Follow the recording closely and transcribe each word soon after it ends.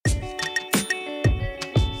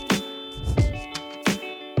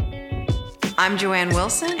I'm Joanne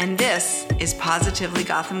Wilson, and this is Positively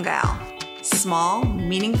Gotham Gal. Small,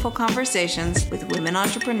 meaningful conversations with women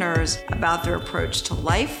entrepreneurs about their approach to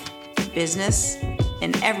life, business,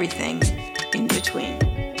 and everything in between.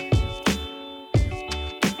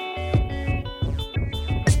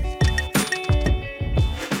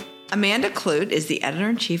 Amanda Kludt is the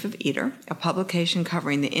editor-in-chief of Eater, a publication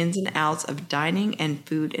covering the ins and outs of dining and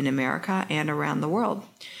food in America and around the world.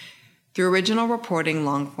 Through original reporting,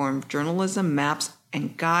 long-form journalism, maps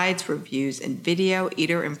and guides, reviews, and video,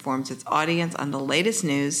 Eater informs its audience on the latest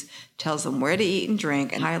news, tells them where to eat and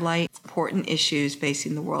drink, and highlights important issues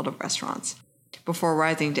facing the world of restaurants. Before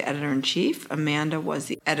rising to editor-in-chief, Amanda was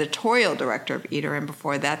the editorial director of Eater, and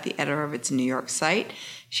before that, the editor of its New York site.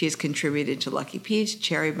 She has contributed to Lucky Peach,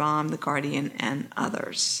 Cherry Bomb, The Guardian, and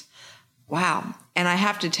others. Wow. And I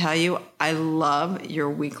have to tell you, I love your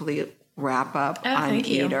weekly wrap-up on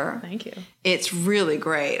Eater. Thank you. It's really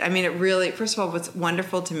great. I mean, it really, first of all, what's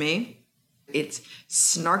wonderful to me, it's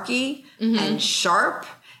snarky and sharp,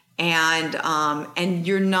 and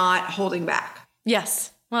you're not holding back.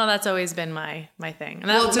 Yes. Well, that's always been my thing. And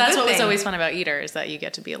Well, it's a that's good what was thing. always fun about Eater, is that you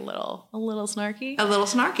get to be a little snarky. A little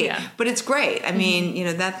snarky. Yeah. But it's great. I mean, you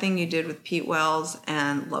know, that thing you did with Pete Wells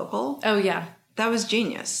and Local, Oh, yeah. that was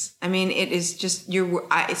genius. I mean, it is just,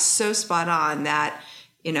 it's so spot on that,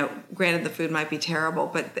 you know, granted the food might be terrible,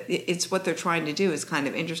 but it's what they're trying to do is kind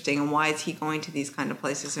of interesting. And why is he going to these kind of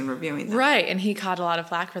places and reviewing them? Right. And he caught a lot of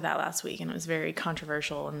flack for that last week, and it was very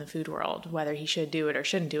controversial in the food world, whether he should do it or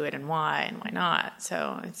shouldn't do it and why not.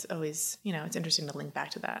 So it's always, it's interesting to link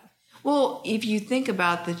back to that. Well, if you think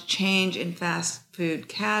about the change in fast food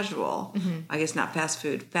casual, I guess not fast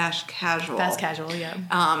food, fast casual. Fast casual, yeah.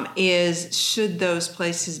 Should those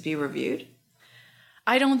places be reviewed?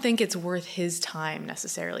 I don't think it's worth his time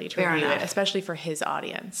necessarily to Fair review enough. it, especially for his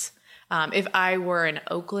audience. If I were an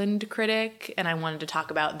Oakland critic and I wanted to talk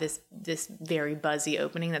about this very buzzy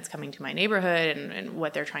opening that's coming to my neighborhood and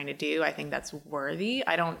what they're trying to do, I think that's worthy.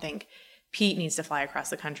 I don't think Pete needs to fly across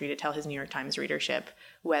the country to tell his New York Times readership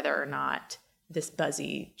whether or not this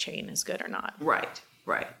buzzy chain is good or not. Right.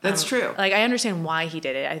 That's true. Like, I understand why he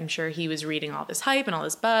did it. I'm sure he was reading all this hype and all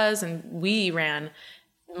this buzz, and we ran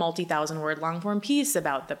multi-thousand word long form piece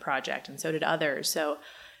about the project, and so did others. So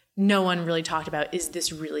no one really talked about, is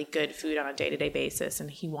this really good food on a day-to-day basis? And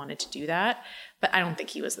he wanted to do that, but I don't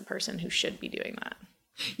think he was the person who should be doing that.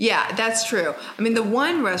 Yeah, that's true. I mean, the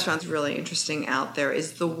one restaurant that's really interesting out there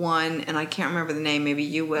is the one, and I can't remember the name, maybe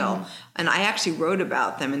you will, and I actually wrote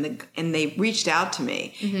about them, and they reached out to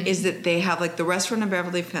me, is that they have like the restaurant in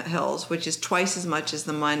Beverly Hills, which is twice as much as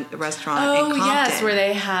the restaurant in Compton. Oh, yes, where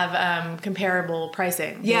they have comparable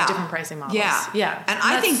pricing. They have different pricing models. Yeah. And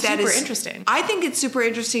I that's think that is super interesting. I think it's super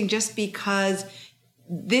interesting just because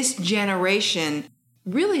this generation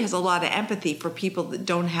really has a lot of empathy for people that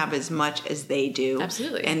don't have as much as they do.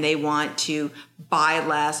 Absolutely. And they want to buy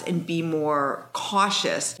less and be more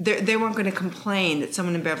cautious. They weren't going to complain that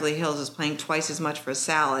someone in Beverly Hills is paying twice as much for a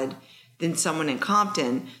salad than someone in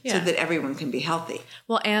Compton so that everyone can be healthy.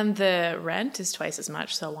 Well, and the rent is twice as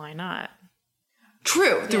much, so why not?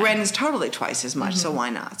 True. The rent is totally twice as much, so why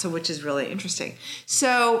not? So, which is really interesting.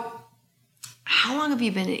 So how long have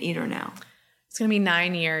you been at Eater now? It's going to be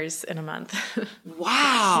 9 years in a month.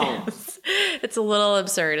 Wow. Yes. It's a little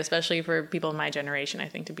absurd, especially for people in my generation, I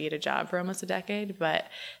think, to be at a job for almost a decade, but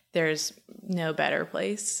there's no better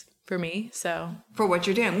place for me. So For what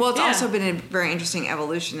you're doing. Well, it's also been a very interesting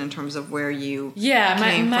evolution in terms of where you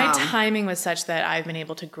came my from. timing was such that I've been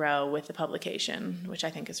able to grow with the publication, which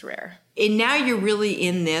I think is rare. And now you're really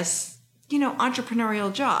in this,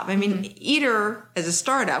 entrepreneurial job. I mean, Eater as a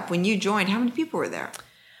startup, when you joined, how many people were there?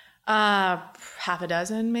 Half a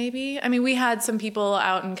dozen, maybe. I mean, we had some people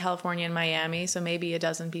out in California and Miami, so maybe a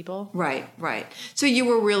dozen people. Right. So you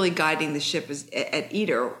were really guiding the ship at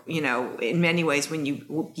Eater, in many ways when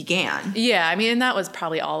you began. Yeah, I mean, and that was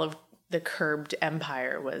probably all of the curbed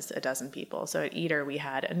empire was a dozen people. So at Eater, we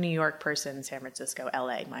had a New York person, San Francisco,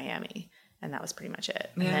 LA, Miami, and that was pretty much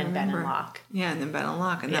it. And then Ben and Locke. Yeah, and then Ben and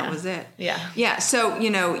Locke, and that was it. Yeah. Yeah, so,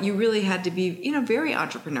 you really had to be, very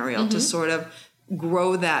entrepreneurial to sort of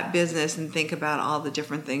grow that business and think about all the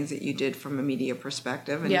different things that you did from a media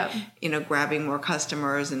perspective and, grabbing more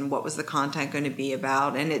customers and what was the content going to be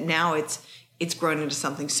about. And now it's grown into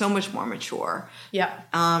something so much more mature. Yeah.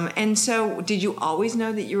 And so did you always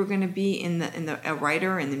know that you were going to be in a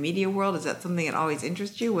writer in the media world? Is that something that always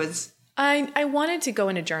interested you? I wanted to go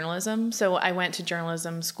into journalism, so I went to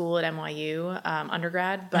journalism school at NYU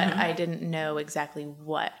undergrad, but I didn't know exactly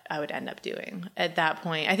what I would end up doing at that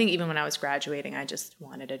point. I think even when I was graduating, I just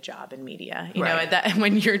wanted a job in media. You know, at that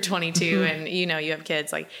when you're 22 and you have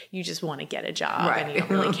kids, like you just want to get a job and you don't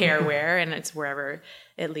really care where, and it's wherever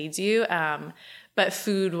it leads you. But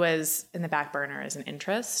food was in the back burner as an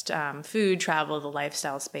interest. Food, travel, the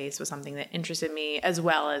lifestyle space was something that interested me, as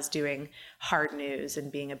well as doing hard news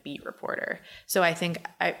and being a beat reporter. So I think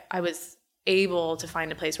I was able to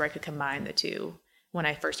find a place where I could combine the two when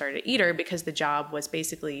I first started at Eater, because the job was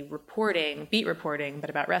basically beat reporting, but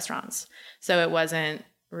about restaurants. So it wasn't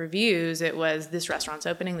reviews. It was this restaurant's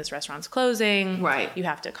opening, this restaurant's closing. Right. You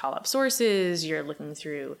have to call up sources. You're looking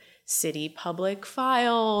through city public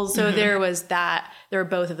files. So there was that. There were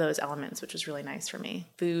both of those elements, which was really nice for me.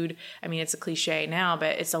 Food, I mean, it's a cliche now,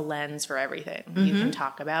 but it's a lens for everything. You can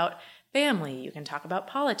talk about family. You can talk about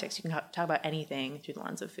politics. You can talk about anything through the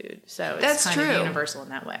lens of food. So it's kind of universal in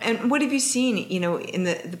that way. And what have you seen, in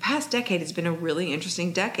the past decade has been a really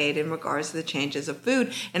interesting decade in regards to the changes of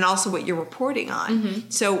food and also what you're reporting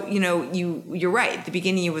on. So, you're right. At the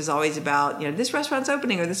beginning, it was always about, this restaurant's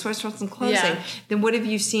opening or this restaurant's closing. Yeah. Then what have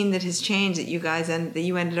you seen that has changed that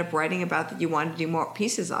you ended up writing about that you wanted to do more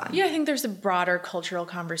pieces on? Yeah, I think there's a broader cultural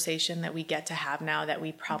conversation that we get to have now that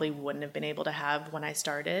we probably wouldn't have been able to have when I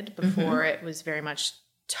started before. It was very much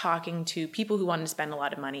talking to people who wanted to spend a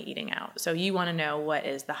lot of money eating out. So you want to know what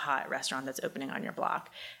is the hot restaurant that's opening on your block.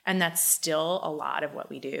 And that's still a lot of what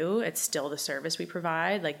we do. It's still the service we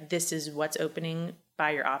provide. Like, this is what's opening by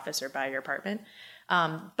your office or by your apartment.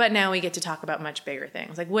 But now we get to talk about much bigger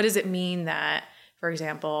things. Like, what does it mean that, for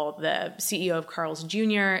example, the CEO of Carl's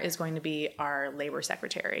Jr. is going to be our labor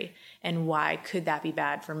secretary? And why could that be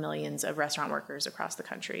bad for millions of restaurant workers across the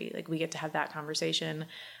country? Like, we get to have that conversation.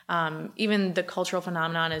 Even the cultural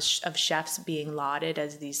phenomenon of chefs being lauded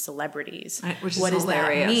as these celebrities. Which is what does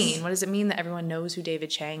hilarious. That mean? What does it mean that everyone knows who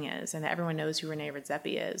David Chang is and that everyone knows who Rene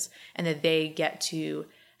Redzepi is and that they get to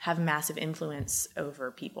have massive influence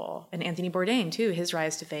over people? And Anthony Bourdain, too, his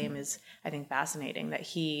rise to fame is, I think, fascinating that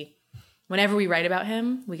whenever we write about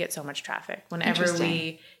him, we get so much traffic. Whenever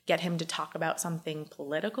we get him to talk about something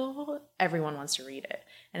political, everyone wants to read it.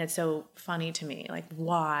 And it's so funny to me. Like,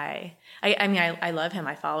 why? I love him.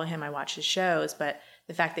 I follow him. I watch his shows. But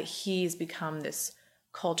the fact that he's become this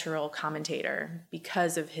cultural commentator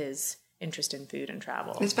because of his interest in food and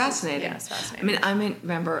travel. It's fascinating. Yeah, it's fascinating. I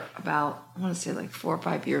remember about, I want to say like 4 or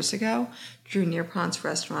 5 years ago, Drew Nearpont's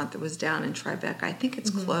restaurant that was down in Tribeca, I think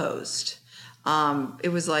it's closed.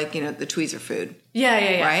 It was like, the tweezer food.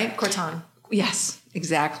 Yeah. Right? Corton. Yes,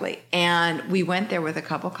 exactly. And we went there with a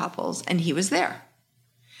couple couples and he was there.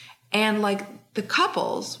 And like the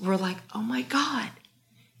couples were like, oh my God,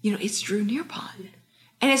 it's Drew Nearpont.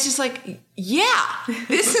 And it's just like, yeah,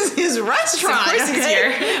 this is his restaurant. Of course he's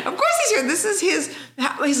here. Of course he's here. This is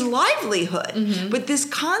his livelihood. But this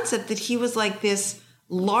concept that he was like this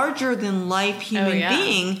larger than life human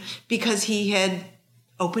being because he had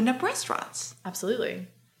opened up restaurants. Absolutely.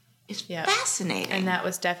 It's fascinating. And that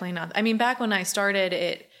was definitely not, back when I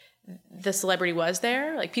started, the celebrity was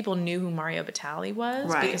there. Like, people knew who Mario Batali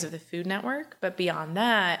was because of the Food Network. But beyond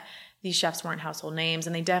that, these chefs weren't household names,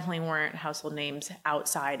 and they definitely weren't household names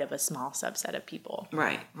outside of a small subset of people.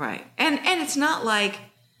 Right. And it's not like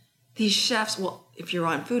these chefs, well, if you're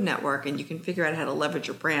on Food Network and you can figure out how to leverage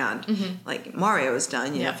your brand, like Mario has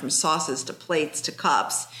done, from sauces to plates to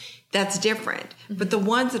cups, that's different. But the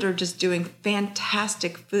ones that are just doing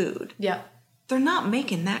fantastic food, they're not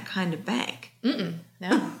making that kind of bank.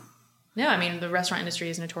 No. No, the restaurant industry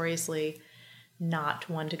is notoriously not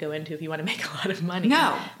one to go into if you want to make a lot of money.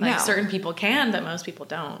 No. Certain people can, but most people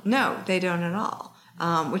don't. No, they don't at all,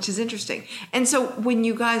 which is interesting. And so when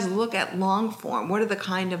you guys look at long form, what are the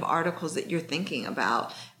kind of articles that you're thinking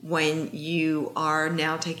about when you are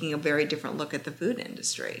now taking a very different look at the food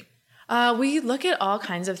industry? We look at all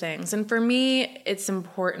kinds of things. And for me, it's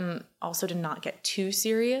important also to not get too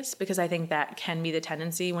serious, because I think that can be the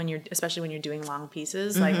tendency especially when you're doing long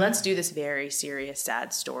pieces. Like, let's do this very serious,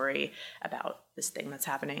 sad story about this thing that's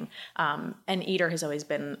happening. And Eater has always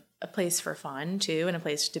been a place for fun too, and a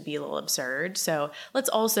place to be a little absurd. So let's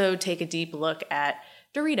also take a deep look at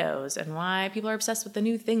Doritos and why people are obsessed with the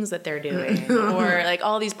new things that they're doing, or like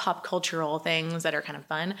all these pop cultural things that are kind of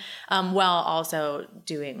fun, while also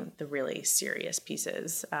doing the really serious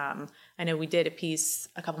pieces. I know we did a piece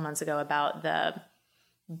a couple months ago about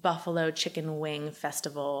Buffalo Chicken Wing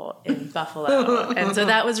Festival in Buffalo. And so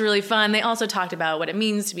that was really fun. They also talked about what it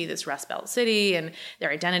means to be this Rust Belt city and their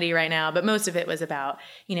identity right now. But most of it was about,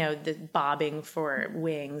 the bobbing for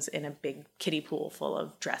wings in a big kiddie pool full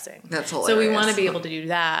of dressing. That's hilarious. So we want to be able to do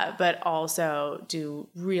that, but also do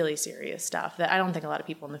really serious stuff that I don't think a lot of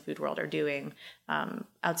people in the food world are doing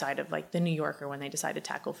outside of like the New Yorker when they decide to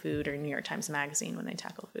tackle food, or New York Times Magazine when they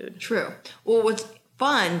tackle food. True. Well, what's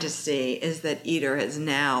fun to see is that Eater has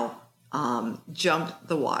now jumped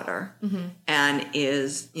the water and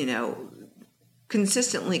is,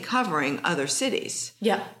 consistently covering other cities.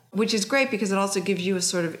 Yeah. Which is great because it also gives you a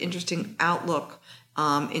sort of interesting outlook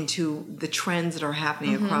into the trends that are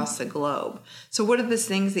happening across the globe. So what are the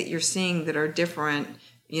things that you're seeing that are different,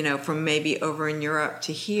 from maybe over in Europe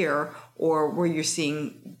to here, or where you're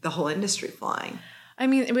seeing the whole industry flying? I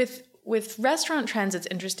mean, with restaurant trends, it's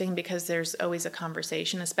interesting because there's always a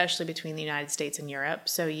conversation, especially between the United States and Europe.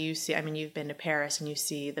 So you see, you've been to Paris and you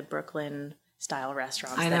see the Brooklyn style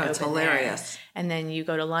restaurants. I know, it's hilarious. There. And then you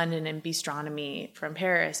go to London, and Bistronomy from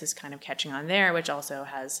Paris is kind of catching on there, which also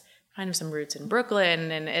has kind of some roots in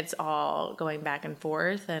Brooklyn, and it's all going back and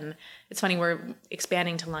forth. And it's funny, we're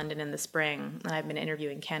expanding to London in the spring, and I've been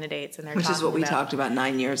interviewing candidates, and which is what we talked about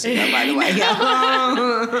 9 years ago, by the way.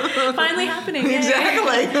 Finally happening.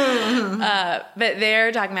 Exactly. But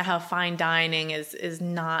they're talking about how fine dining is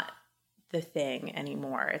not the thing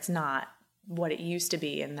anymore. It's not what it used to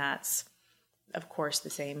be, and that's, of course, the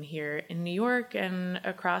same here in New York and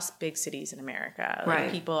across big cities in America. Right.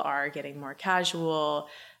 Like, people are getting more casual.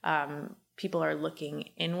 People are looking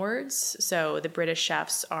inwards. So the British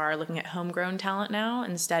chefs are looking at homegrown talent now.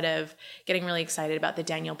 Instead of getting really excited about the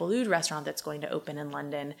Daniel Boulud restaurant that's going to open in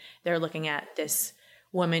London, they're looking at this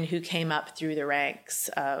woman who came up through the ranks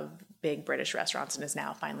of big British restaurants and is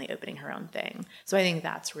now finally opening her own thing. So I think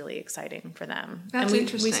that's really exciting for them. That's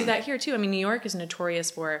interesting. We see that here too. New York is notorious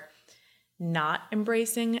for not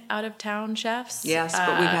embracing out-of-town chefs. Yes,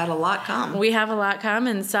 but we've had a lot come. We have a lot come,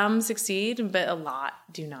 and some succeed, but a lot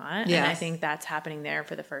do not. Yes. And I think that's happening there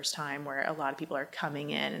for the first time, where a lot of people are coming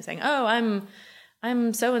in and saying, oh,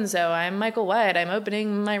 I'm so-and-so, I'm Michael White, I'm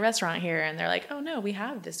opening my restaurant here. And they're like, oh no, we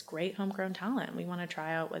have this great homegrown talent. We want to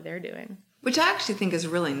try out what they're doing. Which I actually think is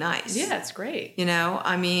really nice. Yeah, it's great.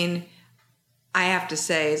 I have to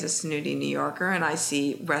say, as a snooty New Yorker, and I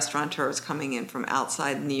see restaurateurs coming in from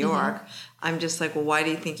outside New York, I'm just like, well, why do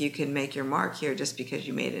you think you can make your mark here just because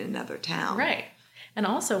you made it in another town? Right. And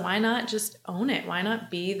also, why not just own it? Why not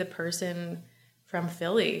be the person from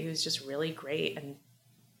Philly who's just really great and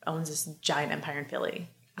owns this giant empire in Philly?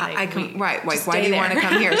 Why do you want to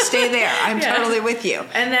come here? Stay there. I'm totally with you.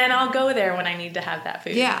 And then I'll go there when I need to have that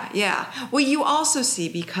food. Yeah. Well, you also see,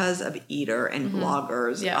 because of Eater and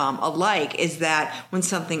bloggers alike, is that when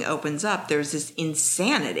something opens up, there's this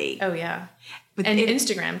insanity. Oh, yeah. But and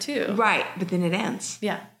Instagram, too. Right. But then it ends.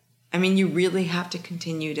 Yeah. You really have to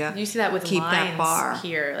continue to You see that with keep lines that bar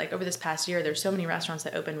here. Like, over this past year, there's so many restaurants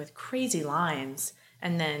that open with crazy lines,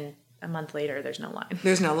 and then a month later, there's no line.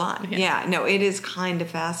 There's no line. Yeah. No, it is kind of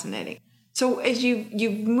fascinating. So as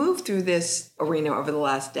you've moved through this arena over the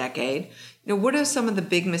last decade, what are some of the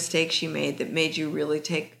big mistakes you made that made you really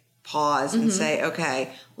take pause and say,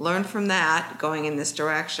 okay, learn from that, going in this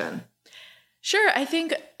direction? Sure. I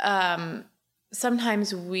think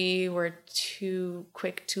sometimes we were too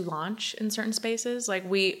quick to launch in certain spaces. Like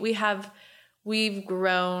we've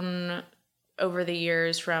grown over the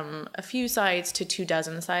years from a few sites to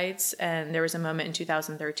 24 sites. And there was a moment in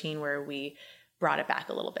 2013 where we brought it back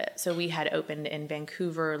a little bit. So we had opened in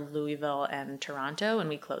Vancouver, Louisville, and Toronto, and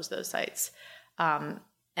we closed those sites.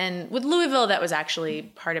 And with Louisville, that was actually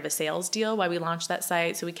part of a sales deal why we launched that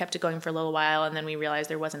site. So we kept it going for a little while, and then we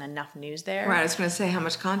realized there wasn't enough news there. Right, I was going to say how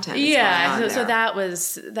much content is going on there. So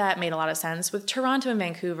that made a lot of sense. With Toronto and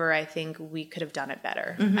Vancouver, I think we could have done it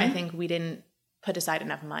better. I think we didn't put aside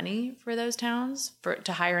enough money for those towns.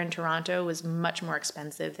 To hire in Toronto was much more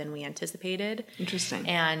expensive than we anticipated. Interesting.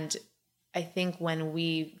 And I think when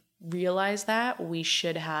we realized that, we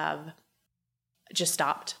should have just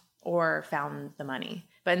stopped or found the money.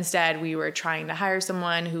 But instead, we were trying to hire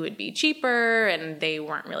someone who would be cheaper, and they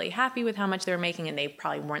weren't really happy with how much they were making, and they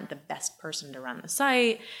probably weren't the best person to run the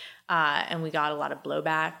site. And we got a lot of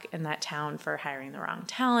blowback in that town for hiring the wrong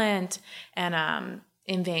talent. And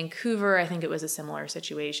in Vancouver, I think it was a similar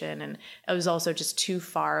situation. And it was also just too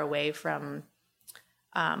far away from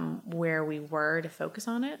where we were to focus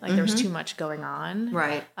on it. Like there was too much going on.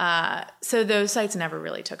 Right. So those sites never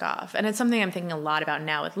really took off. And it's something I'm thinking a lot about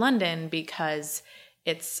now with London, because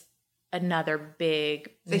it's another big,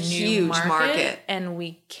 huge market. And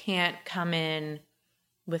we can't come in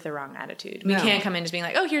with the wrong attitude. We No. can't come in just being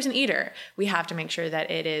like, oh, here's an eater. We have to make sure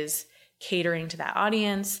that it is catering to that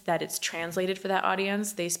audience, that it's translated for that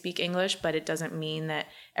audience. They speak English, but it doesn't mean that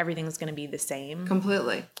everything's going to be the same.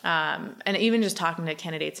 Completely. And even just talking to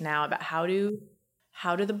candidates now about how do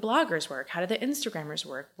the bloggers work? How do the Instagrammers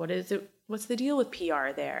work? What's the deal with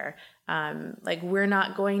PR there? Like, we're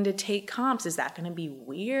not going to take comps. Is that going to be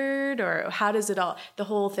weird? Or how does it all, the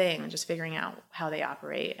whole thing, just figuring out how they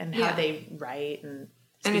operate and how they write and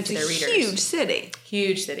speak to their readers. And it's a huge city.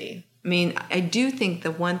 Huge city. I mean, I do think the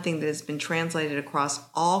one thing that has been translated across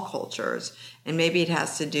all cultures, and maybe it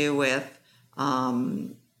has to do with,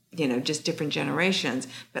 just different generations,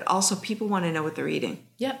 but also people want to know what they're eating.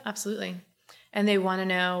 Yep, absolutely. And they want to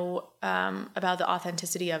know about the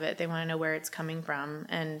authenticity of it. They want to know where it's coming from.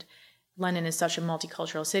 And London is such a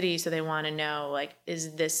multicultural city, so they want to know, like,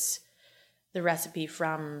 is this the recipe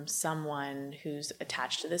from someone who's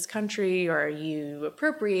attached to this country, or are you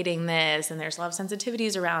appropriating this? And there's a lot of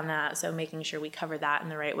sensitivities around that. So making sure we cover that in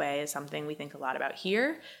the right way is something we think a lot about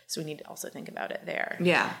here. So we need to also think about it there.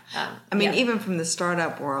 Yeah. Even from the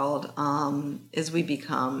startup world, as we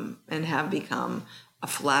become and have become a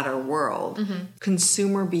flatter world,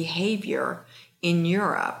 consumer behavior in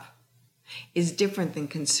Europe is different than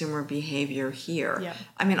consumer behavior here. Yeah.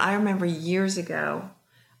 I mean, I remember years ago,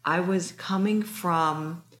 I was coming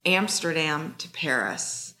from Amsterdam to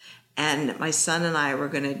Paris, and my son and I were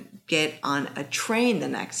going to get on a train the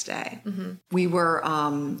next day. Mm-hmm. We were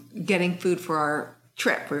getting food for our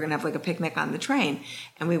trip. We were going to have like a picnic on the train.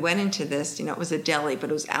 And we went into this, it was a deli, but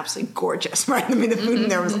it was absolutely gorgeous, right? I mean, the food in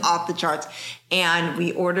there was off the charts. And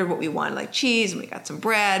we ordered what we wanted, like cheese, and we got some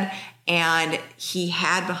bread. And he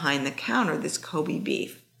had behind the counter this Kobe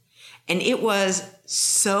beef. And it was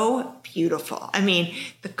so beautiful. I mean,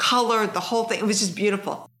 the color, the whole thing, it was just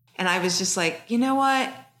beautiful. And I was just like, you know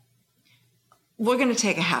what? We're going to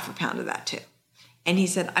take a half a pound of that too. And he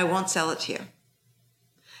said, I won't sell it to you.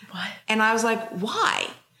 What? And I was like, why?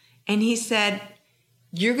 And he said,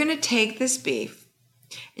 you're going to take this beef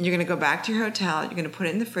and you're going to go back to your hotel. You're going to put it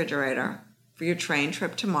in the refrigerator for your train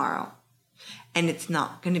trip tomorrow. And it's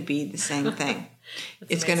not going to be the same thing.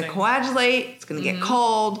 It's going to coagulate. It's going to get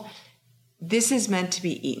cold. This is meant to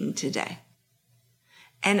be eaten today.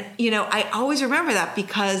 And, I always remember that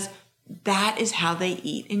because that is how they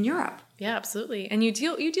eat in Europe. Yeah, absolutely. And you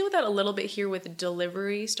deal with that a little bit here with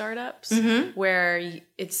delivery startups, where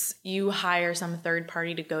you hire some third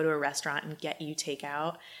party to go to a restaurant and get you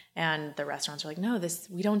takeout, and the restaurants are like, no,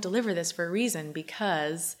 we don't deliver this for a reason,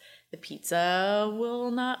 because the pizza will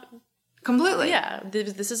not. Completely. Yeah,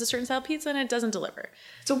 this is a certain style pizza and it doesn't deliver.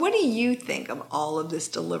 So what do you think of all of this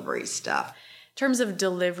delivery stuff? In terms of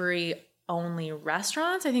delivery only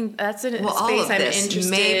restaurants, I think that's a space all of I'm this,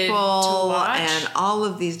 interested Maple to watch. And all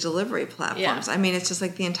of these delivery platforms. Yeah. I mean, it's just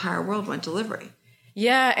like the entire world went delivery.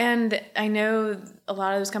 Yeah, and I know a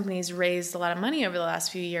lot of those companies raised a lot of money over the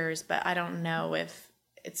last few years, but I don't know if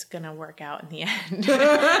it's going to work out in the end.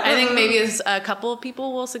 I think maybe a couple of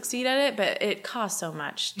people will succeed at it, but it costs so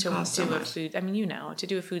much to do a food. I mean, to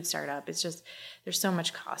do a food startup, it's just, there's so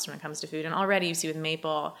much cost when it comes to food. And already you see with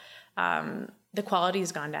Maple, the quality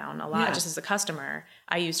has gone down a lot. Just as a customer,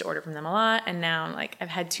 I used to order from them a lot, and now I've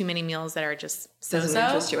had too many meals that are just doesn't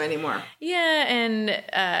interest you anymore. Yeah, and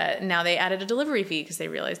now they added a delivery fee because they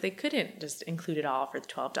realized they couldn't just include it all for the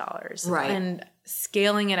 $12. Right. And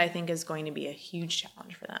scaling it, I think, is going to be a huge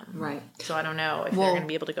challenge for them. Right. So I don't know if they're going to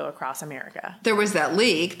be able to go across America. There was that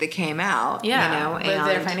leak that came out. With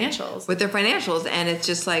their financials. With their financials, and it's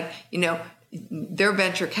just like their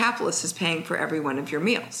venture capitalist is paying for every one of your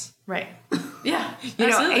meals. Right. Yeah.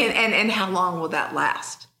 Absolutely. And how long will that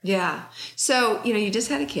last? Yeah. So, you just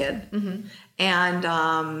had a kid. Mm-hmm. And,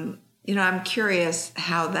 I'm curious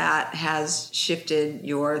how that has shifted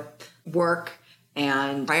your work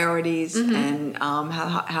and priorities, and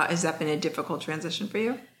how has that been a difficult transition for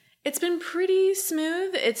you? It's been pretty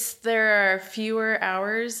smooth. There are fewer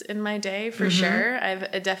hours in my day for sure.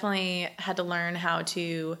 I've definitely had to learn how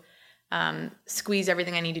to squeeze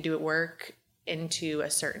everything I need to do at work into a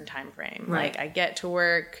certain time frame. Right. Like, I get to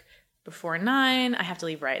work before 9, I have to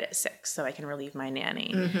leave right at 6 so I can relieve my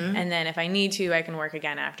nanny. And then if I need to, I can work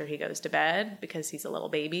again after he goes to bed, because he's a little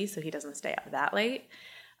baby, so he doesn't stay up that late.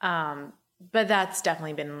 But that's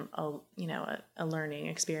definitely been a learning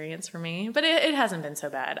experience for me. But it hasn't been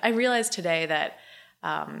so bad. I realized today that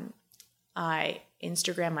I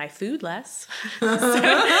Instagram my food less. So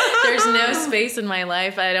there's no space in my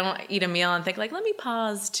life. I don't eat a meal and think, let me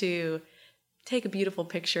pause to take a beautiful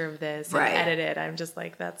picture of this and Right. edit it. I'm just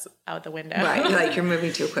like, that's out the window. Right. Like you're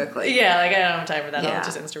moving too quickly. Yeah, like I don't have time for that. Yeah. I'll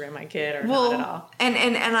just Instagram my kid or not at all. And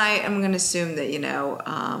I am going to assume that,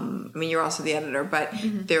 I mean, you're also the editor, but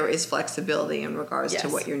there is flexibility in regards to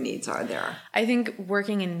Yes. what your needs are there. I think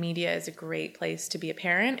working in media is a great place to be a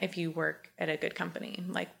parent if you work at a good company.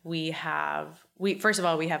 Like first of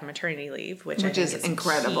all, we have maternity leave, which I think is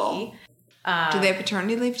incredible. key. Do they have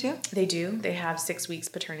paternity leave too? They do. They have 6 weeks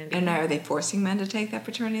paternity leave. And are they forcing men to take that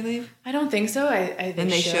paternity leave? I don't think so. I think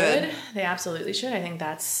they should. They absolutely should. I think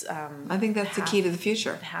that's I think that's the key to the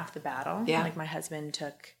future. half the battle. Yeah. Like my husband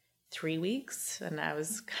took 3 weeks and I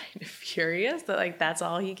was kind of furious that like that's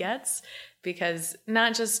all he gets, because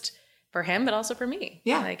not just for him, but also for me.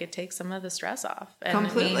 Yeah. Like it takes some of the stress off. And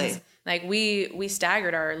Completely. It means, like we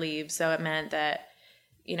staggered our leave. So it meant that,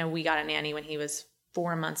 we got a nanny when he was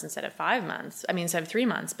 4 months instead of 5 months. I mean, instead of 3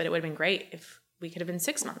 months, but it would have been great if we could have been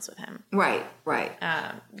 6 months with him. Right.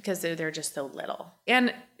 Because they're just so little.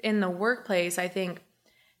 And in the workplace, I think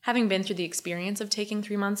having been through the experience of taking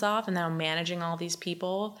 3 months off and now managing all these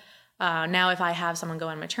people, now if I have someone go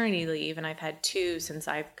on maternity leave, and I've had 2 since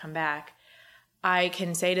I've come back, I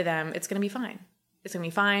can say to them, it's going to be fine. It's going to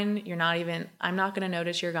be fine. I'm not going to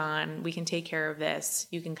notice you're gone. We can take care of this.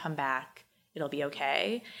 You can come back. It'll be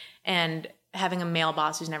okay. And having a male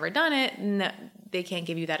boss who's never done it, they can't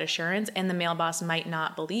give you that assurance, and the male boss might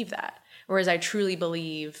not believe that. Whereas I truly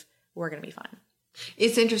believe we're going to be fine.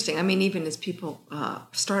 It's interesting. I mean, even as people,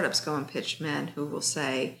 startups go and pitch men who will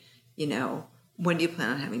say, when do you plan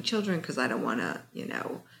on having children? Because I don't want to,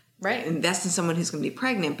 Right. invest in someone who's going to be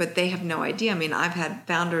pregnant, but they have no idea. I mean, I've had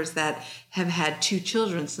founders that have had 2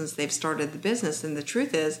 children since they've started the business, and the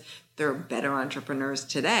truth is they're better entrepreneurs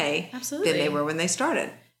today Absolutely. than they were when they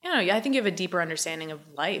started. I think you have a deeper understanding of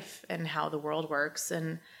life and how the world works,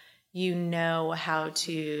 and you know how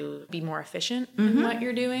to be more efficient in what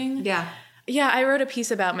you're doing. Yeah. Yeah, I wrote a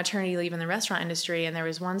piece about maternity leave in the restaurant industry, and there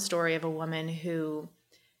was one story of a woman who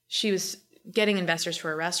she was getting investors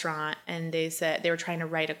for a restaurant, and they said they were trying to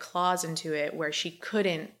write a clause into it where she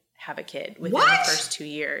couldn't have a kid within the first 2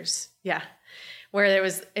 years. Yeah.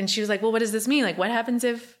 And she was like, well, what does this mean? Like, what happens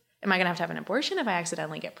if, am I going to have an abortion if I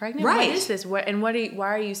accidentally get pregnant? Right. What is this? Why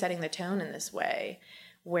are you setting the tone in this way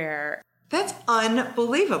where... That's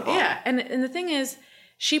unbelievable. Yeah. And the thing is,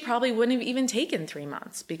 she probably wouldn't have even taken 3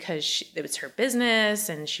 months because it was her business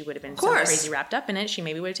and she would have been so crazy wrapped up in it. She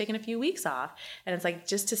maybe would have taken a few weeks off. And it's like,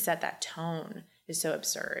 just to set that tone is so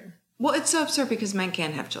absurd. Well, it's so absurd because men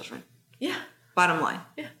can't have children. Yeah. Bottom line.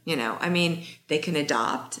 Yeah. I mean, they can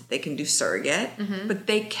adopt, they can do surrogate, but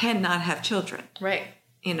they cannot have children. Right.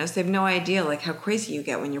 So they have no idea like how crazy you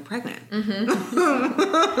get when you're pregnant.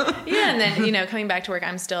 Yeah, and then, coming back to work,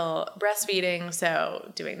 I'm still breastfeeding,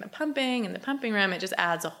 so doing the pumping in the pumping room, it just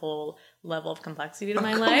adds a whole level of complexity to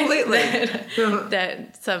my life. Completely.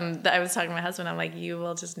 That I was talking to my husband, I'm like, you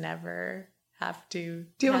will just never have to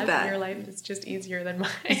deal with that. Your life is just easier than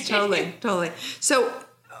mine. Totally. So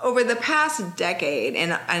over the past decade,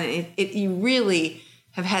 and you really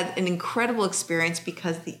have had an incredible experience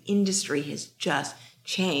because the industry has just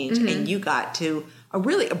changed and you got to a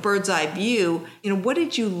bird's eye view. What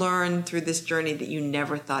did you learn through this journey that you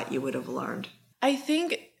never thought you would have learned? I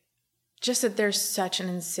think just that there's such an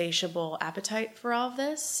insatiable appetite for all of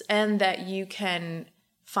this, and that you can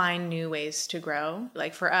find new ways to grow.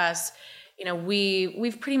 Like for us,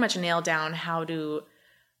 we've pretty much nailed down how to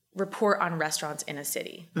report on restaurants in a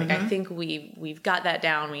city. Like I think we've got that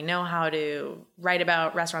down. We know how to write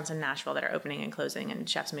about restaurants in Nashville that are opening and closing and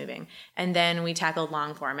chefs moving. And then we tackled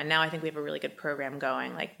long form, and now I think we have a really good program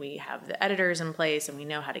going. Like we have the editors in place, and we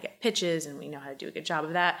know how to get pitches, and we know how to do a good job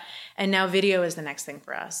of that. And now video is the next thing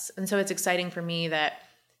for us. And so it's exciting for me that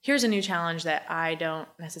here's a new challenge that I don't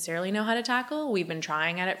necessarily know how to tackle. We've been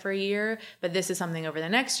trying at it for a year, but this is something over the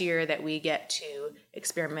next year that we get to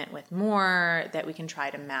experiment with more, that we can try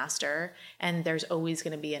to master. And there's always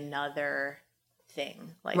going to be another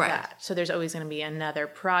thing like that. So there's always going to be another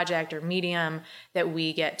project or medium that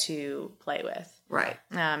we get to play with. Right.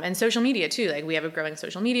 And social media too. Like we have a growing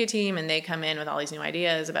social media team, and they come in with all these new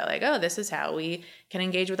ideas about like, oh, this is how we can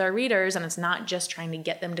engage with our readers. And it's not just trying to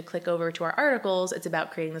get them to click over to our articles. It's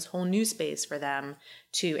about creating this whole new space for them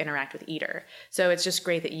to interact with Eater. So it's just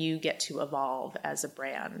great that you get to evolve as a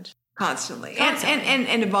brand. Constantly.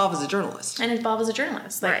 And evolve as a journalist. And evolve as a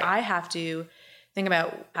journalist. Like Right. I have to think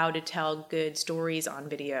about how to tell good stories on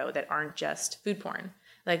video that aren't just food porn.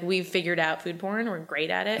 Like we've figured out food porn. We're great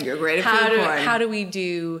at it. You're great at food porn. How do we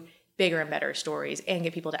do bigger and better stories and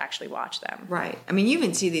get people to actually watch them? Right. I mean, you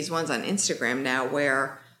even see these ones on Instagram now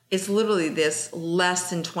where it's literally this less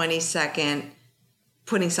than 20-second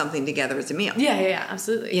putting something together as a meal. Yeah,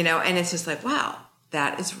 absolutely. You know, and it's just like, wow,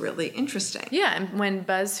 that is really interesting. Yeah, and when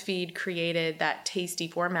BuzzFeed created that tasty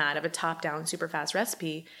format of a top-down super fast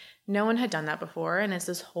recipe, no one had done that before, and it's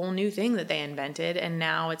this whole new thing that they invented, and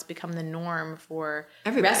now it's become the norm for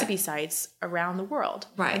recipe sites around the world.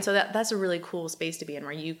 Right. And so that's a really cool space to be in,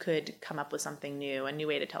 where you could come up with something new, a new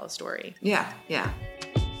way to tell a story. Yeah.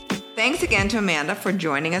 Thanks again to Amanda for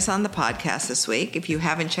joining us on the podcast this week. If you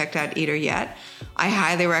haven't checked out Eater yet, I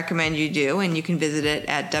highly recommend you do, and you can visit it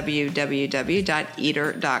at www.eater.com,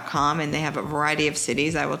 and they have a variety of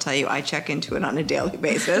cities. I will tell you, I check into it on a daily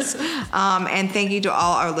basis. And thank you to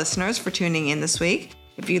all our listeners for tuning in this week.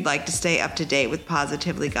 If you'd like to stay up to date with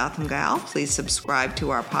Positively Gotham Gal, please subscribe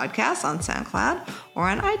to our podcast on SoundCloud or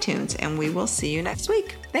on iTunes, and we will see you next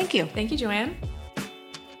week. Thank you. Thank you, Joanne.